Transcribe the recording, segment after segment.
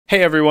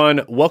Hey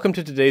everyone, welcome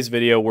to today's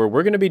video where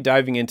we're going to be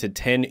diving into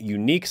 10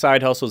 unique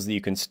side hustles that you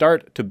can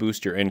start to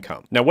boost your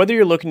income. Now, whether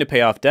you're looking to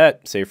pay off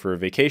debt, save for a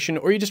vacation,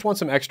 or you just want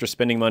some extra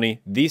spending money,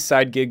 these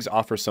side gigs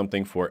offer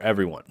something for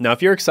everyone. Now,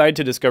 if you're excited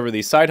to discover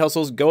these side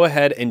hustles, go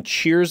ahead and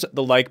cheers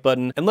the like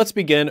button, and let's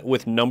begin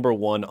with number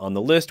one on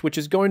the list, which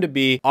is going to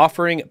be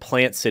offering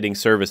plant sitting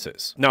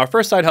services. Now, our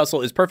first side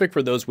hustle is perfect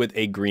for those with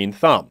a green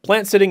thumb.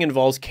 Plant sitting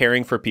involves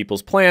caring for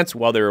people's plants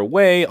while they're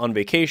away on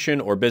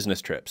vacation or business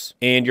trips.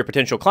 And your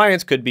potential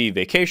clients could be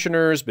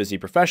vacationers, busy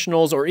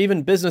professionals, or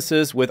even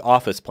businesses with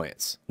office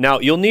plants. Now,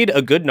 you'll need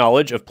a good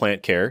knowledge of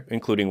plant care,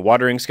 including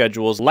watering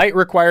schedules, light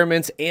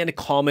requirements, and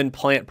common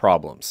plant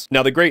problems.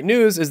 Now, the great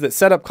news is that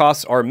setup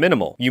costs are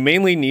minimal. You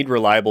mainly need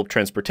reliable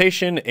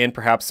transportation and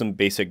perhaps some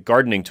basic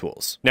gardening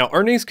tools. Now,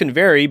 earnings can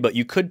vary, but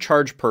you could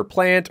charge per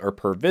plant or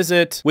per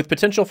visit, with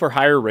potential for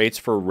higher rates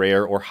for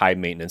rare or high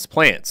maintenance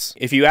plants.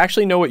 If you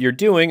actually know what you're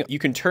doing, you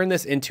can turn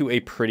this into a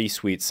pretty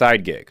sweet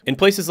side gig. In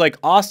places like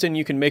Austin,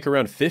 you can make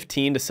around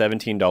 $15 to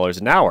 $17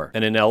 an hour,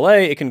 and in LA,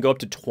 it can go up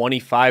to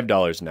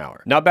 $25 an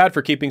hour. Not bad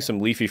for keeping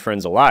some leafy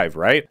friends alive,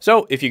 right?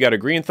 So if you got a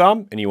green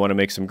thumb and you want to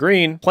make some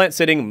green, plant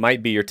sitting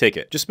might be your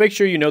ticket. Just make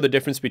sure you know the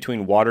difference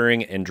between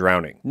watering and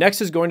drowning.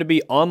 Next is going to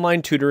be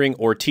online tutoring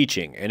or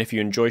teaching, and if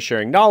you enjoy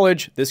sharing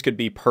knowledge, this could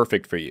be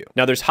perfect for you.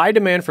 Now, there's high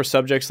demand for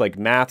subjects like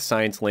math,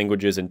 science,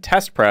 languages, and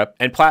test prep,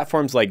 and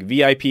platforms like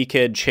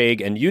VIPKid,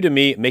 Chegg, and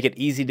Udemy make it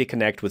easy to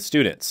connect with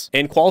students.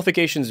 And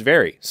qualifications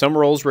vary. Some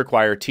roles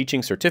require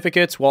teaching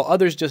certificates, while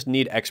others just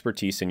need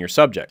expertise in your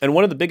subject. And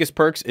one of the biggest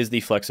perks is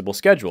the flexible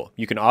schedule.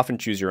 You can often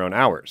choose your own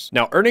hours.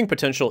 Now, earning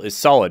potential is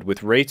solid,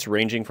 with rates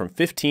ranging from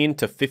 $15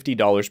 to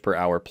 $50 per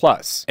hour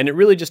plus. And it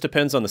really just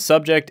depends on the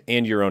subject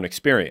and your own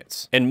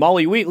experience. And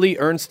Molly Wheatley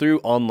earns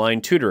through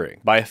online tutoring.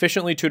 By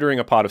efficiently tutoring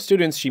a pod of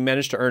students, she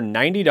managed to earn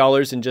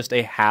 $90 in just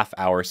a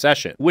half-hour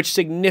session, which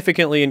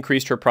significantly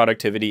increased her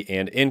productivity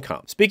and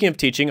income. Speaking of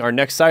teaching, our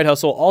next side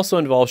hustle also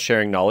involves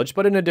sharing knowledge,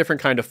 but in a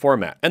different kind of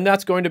format. And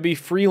that's going to be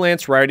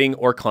freelance writing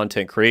or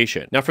content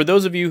creation. Now, for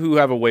those of you who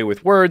have a way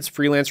with words,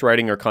 freelance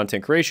writing or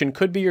content creation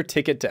could be your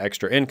ticket to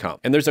extra income.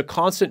 And there's a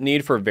constant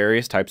need for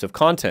various types of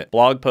content: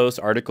 blog posts,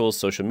 articles,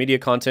 social media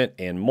content,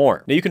 and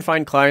more. Now, you can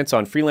find clients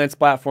on freelance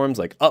platforms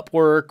like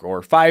Upwork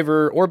or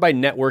Fiverr, or by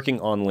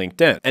networking on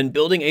LinkedIn. And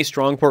building a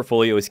strong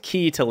portfolio is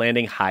key to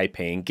landing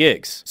high-paying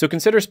gigs. So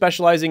consider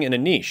specializing in a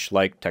niche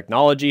like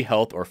technology,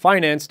 health, or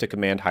finance to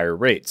command higher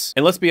rates.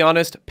 And let's be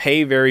honest,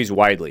 pay varies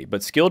widely,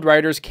 but skilled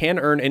writers can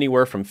earn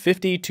anywhere from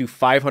 $50 to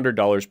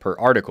 $500 per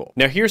article.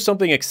 Now, here's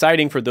something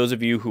exciting for those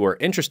of you who are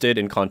interested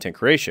in content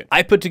creation.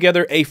 I put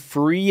together a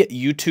free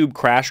YouTube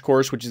crash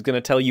course, which is going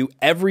to tell you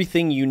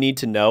everything you need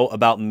to know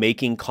about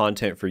making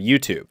content for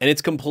YouTube. And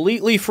it's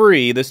completely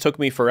free. This took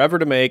me forever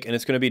to make, and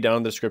it's going to be down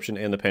in the description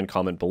and the pinned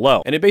comment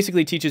below. And it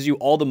basically teaches you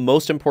all the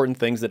most important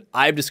things that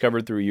I've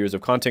discovered through years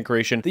of content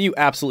creation that you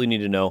absolutely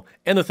need to know,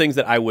 and the things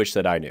that I wish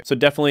that I knew. So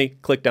definitely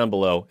click down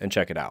below and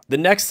check it out. The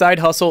next side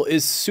hustle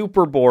is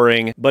super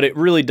boring, but it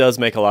really does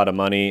make a lot of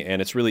money,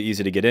 and it's really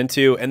easy to get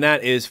into, and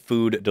that is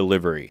food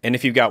delivery. And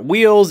if you've got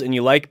wheels and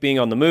you like being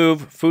on the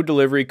move, food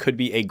delivery could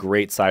be a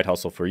great side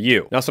hustle for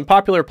you. Now, some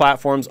popular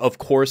platforms, of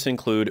course,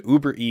 include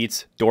Uber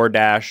Eats,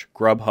 DoorDash,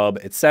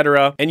 Grubhub,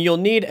 etc. And you'll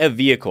need a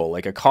vehicle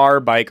like a car,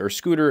 bike, or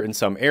scooter in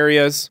some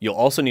areas. You'll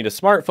also need a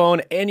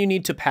smartphone, and you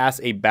need to pass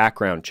a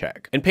background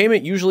check. And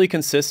payment usually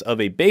consists of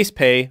a base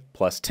pay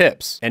plus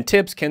tips, and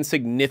tips can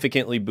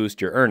significantly boost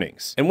your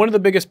earnings. And one of the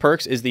biggest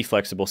perks is the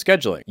flexible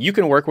scheduling. You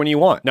can work when you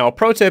want. Now, a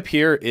pro tip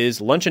here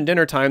is lunch and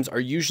dinner times are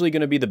usually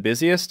going to be the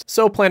busiest,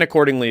 so plan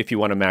accordingly if you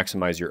want to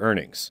maximize your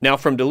earnings. Now,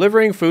 from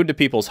delivering food to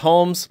people's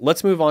homes,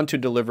 let's move on to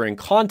delivering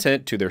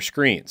content to their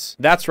screens.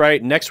 That's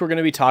right, next we're going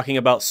to be talking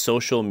about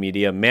social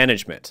media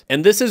management.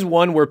 And this is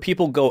one where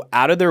people go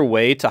out of their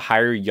way to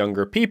hire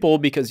younger people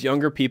because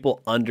younger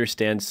people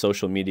understand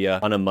social media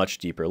on a much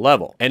deeper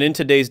level. And in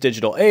today's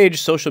digital age,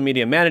 social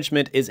media management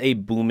is a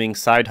booming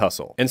side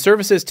hustle. And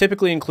services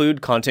typically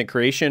include content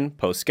creation,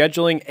 post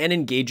scheduling, and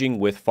engaging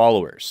with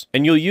followers.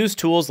 And you'll use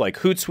tools like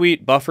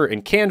Hootsuite, Buffer,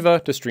 and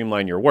Canva to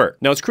streamline your work.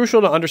 Now, it's crucial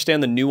to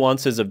understand the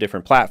nuances of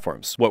different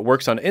platforms. What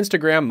works on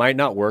Instagram might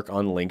not work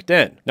on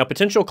LinkedIn. Now,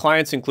 potential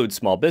clients include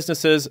small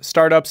businesses,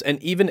 startups,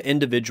 and even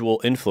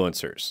individual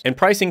influencers. And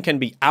pricing can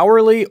be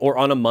hourly or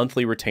on a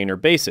monthly retainer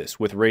basis,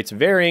 with rates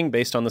varying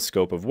based on the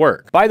scope of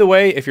work. By the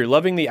way, if you're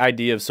loving the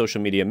idea of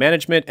social media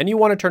management and you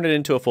want to turn it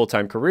into a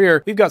full-time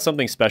career, we've got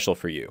something special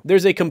for you.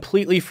 There's a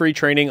completely free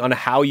training on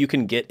how you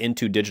can get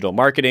into digital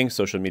marketing.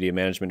 Social media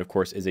management, of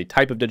course, is a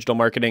type of digital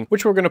marketing,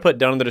 which we're going to put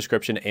down in the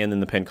description and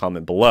in the pinned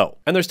comment below.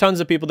 And there's tons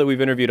of people that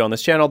we've interviewed on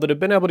this channel that have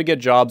been able to get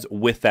jobs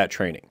with that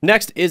training.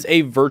 Next is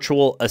a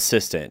virtual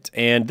assistant,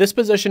 and this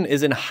position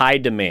is in high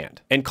demand.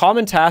 And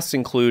common tasks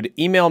include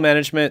email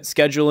management,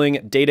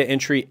 scheduling, data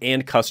entry,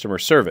 and customer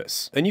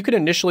service. And you can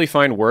initially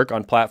find work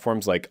on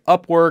platforms like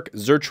Upwork,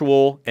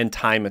 Zirtual, and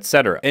Time,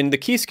 etc. And the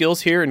key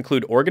skills here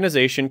include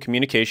organization,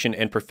 communication,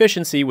 and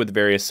proficiency with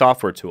various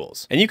software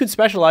tools. And you can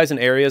specialize in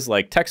areas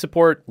like tech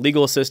support,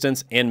 legal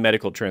assistance, and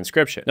medical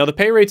transcription. Now, the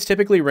pay rates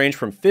typically range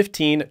from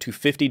 $15 to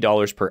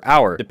 $50 per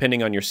hour,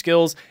 depending on your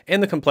skills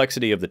and the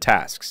complexity of the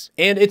tasks.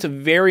 And it's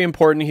very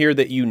important here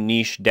that you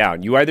niche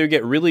down. You either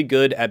get really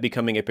good at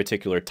becoming a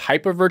particular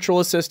type of virtual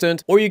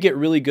assistant, or you get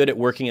really good at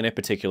working in a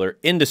particular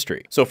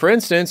industry. So for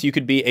instance, you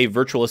could be a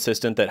virtual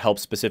assistant that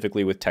helps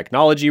specifically with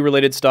technology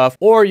related stuff,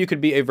 or you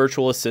could be a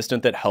virtual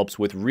assistant that helps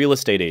with real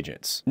estate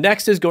agents.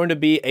 Next is going to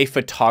be a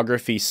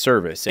photography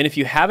service. And if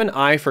you have an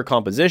eye for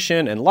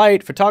composition and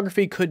light,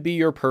 photography could be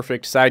your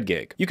perfect side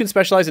gig. You can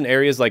specialize in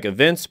areas like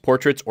events,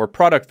 portraits, or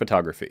product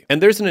photography.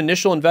 And there's an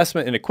initial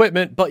investment in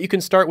equipment, but you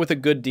can start with a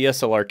good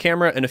DSLR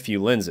camera and a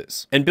few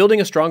lenses. And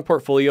building a strong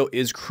portfolio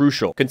is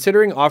crucial,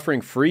 considering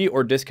offering free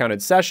or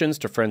discounted sessions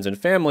to friends and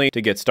family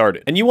to get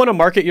started. And you want to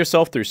market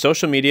yourself through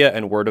social media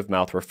and word of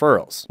mouth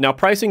referrals. Now,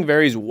 pricing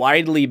varies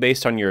widely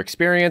based on your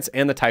experience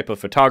and the type of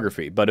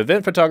photography, but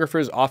event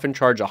photographers often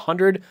charge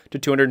 $100 to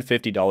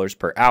 $250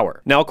 per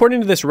hour. Now,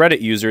 according to this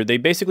Reddit user, they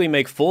basically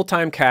make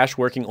full-time cash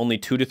working only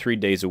 2 to 3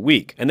 days a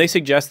week. And they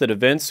suggest that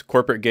events,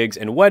 corporate gigs,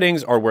 and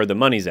weddings are where the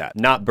money's at,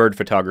 not bird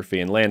photography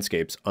and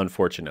landscapes,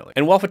 unfortunately.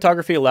 And while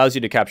photography allows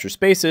you to capture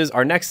spaces,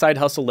 our next side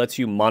hustle lets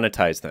you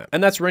monetize them.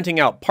 And that's renting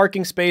out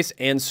parking space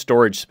and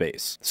storage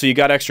space. So you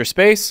got extra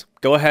space?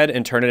 Go ahead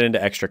and turn it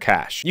into extra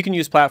cash. You can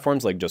use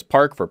platforms like Just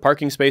Park for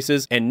parking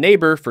spaces and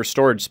Neighbor for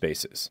storage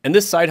spaces. And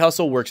this side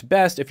hustle works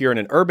best if you're in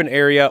an urban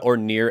area or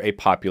near a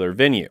popular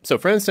venue. So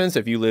for instance,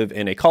 if you live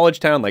in a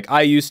college town like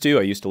I used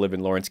to live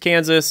in Lawrence,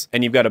 Kansas,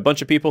 and you've got a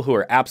bunch of people who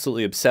are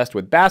absolutely obsessed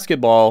with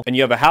basketball, and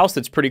you have a house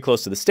that's pretty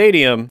close to the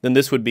stadium, then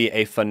this would be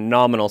a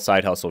phenomenal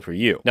side hustle for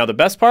you. Now, the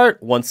best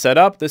part, once set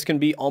up, this can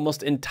be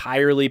almost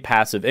entirely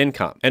passive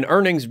income, and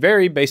earnings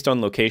vary based on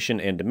location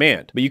and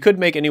demand, but you could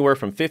make anywhere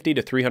from $50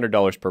 to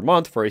 $300 per month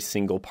for a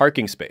single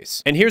parking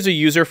space. And here's a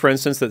user, for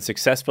instance, that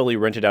successfully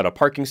rented out a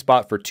parking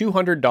spot for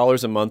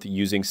 $200 a month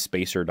using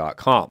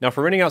spacer.com. Now,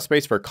 for renting out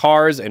space for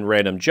cars and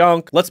random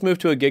junk, let's move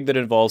to a gig that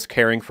involves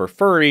caring for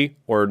furry,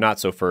 or not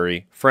so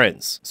furry,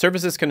 friends.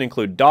 Services can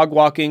include dog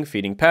walking,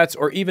 feeding pets,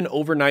 or even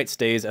overnight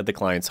stays at the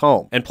client's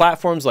home. And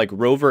platforms like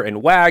Rover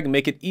and Wag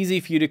make it easy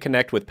for you to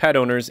connect with pet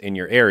owners in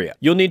your area.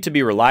 You'll need to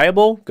be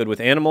reliable, good with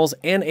animals,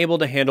 and able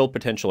to handle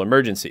potential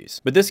emergencies.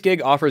 But this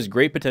gig offers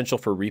great potential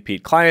for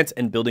repeat clients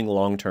and building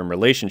long-term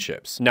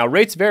relationships. Now,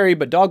 rates vary,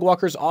 but dog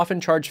walkers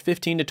often charge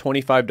 $15 to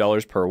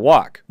 $25 per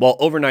walk, while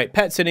overnight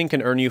pet sitting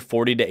can earn you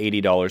 $40 to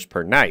 $80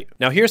 per night.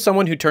 Now, here's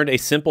someone who turned a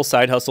simple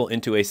side hustle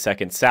into a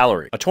second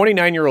salary. A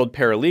 29-year-old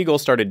paralegal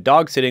started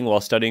dog sitting while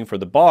studying for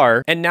the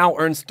bar and now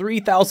earns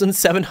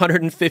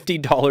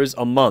 $3,750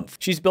 a month.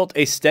 She's built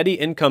a steady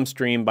income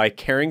stream by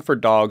caring for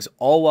dogs,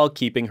 all while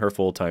keeping her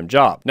full-time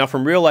job. Now,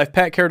 from real-life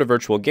pet care to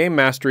virtual game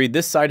mastery,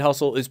 this side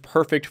hustle is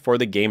perfect for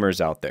the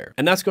gamers out there.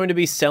 And that's going to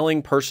be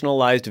selling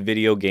personalized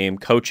video game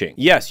coaching.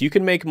 Yes, you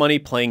can make money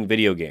playing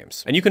video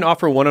games, and you can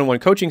offer one-on-one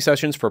coaching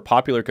sessions for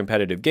popular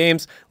competitive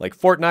games like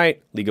Fortnite,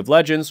 League of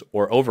Legends,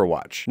 or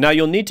Overwatch. Now,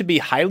 you'll need to be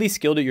highly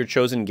skilled at your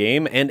chosen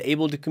game and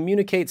able to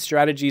communicate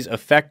strategies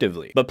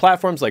effectively, but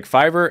platforms like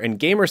Fiverr and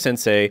Gamer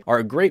Sensei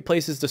are great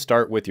places to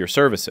start with your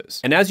services.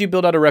 And as you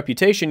build out a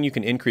reputation, you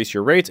can increase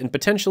your rates and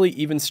potentially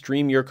even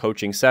stream your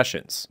coaching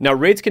sessions. Now,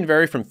 rates can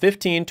vary from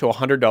 $15 to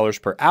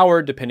 $100 per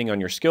hour depending on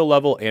your skill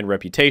level and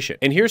reputation.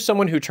 And here's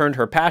someone who turned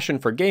her passion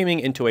for gaming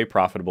into a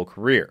profitable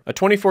career. A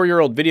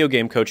 24-year-old video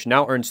game coach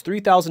now earns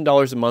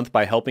 $3,000 a month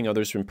by helping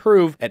others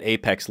improve at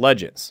Apex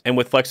Legends. And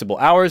with flexible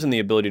hours and the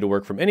ability to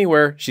work from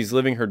anywhere, she's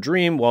living her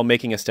dream while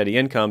making a steady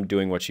income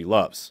doing what she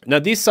loves. Now,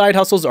 these side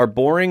hustles are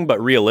boring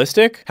but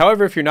realistic.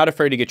 However, if you're not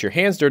afraid to get your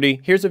hands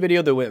dirty, here's a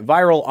video that went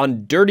viral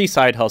on dirty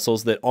side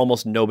hustles that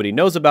almost nobody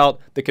knows about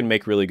that can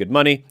make really good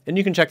money, and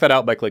you can check that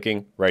out by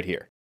clicking right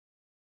here.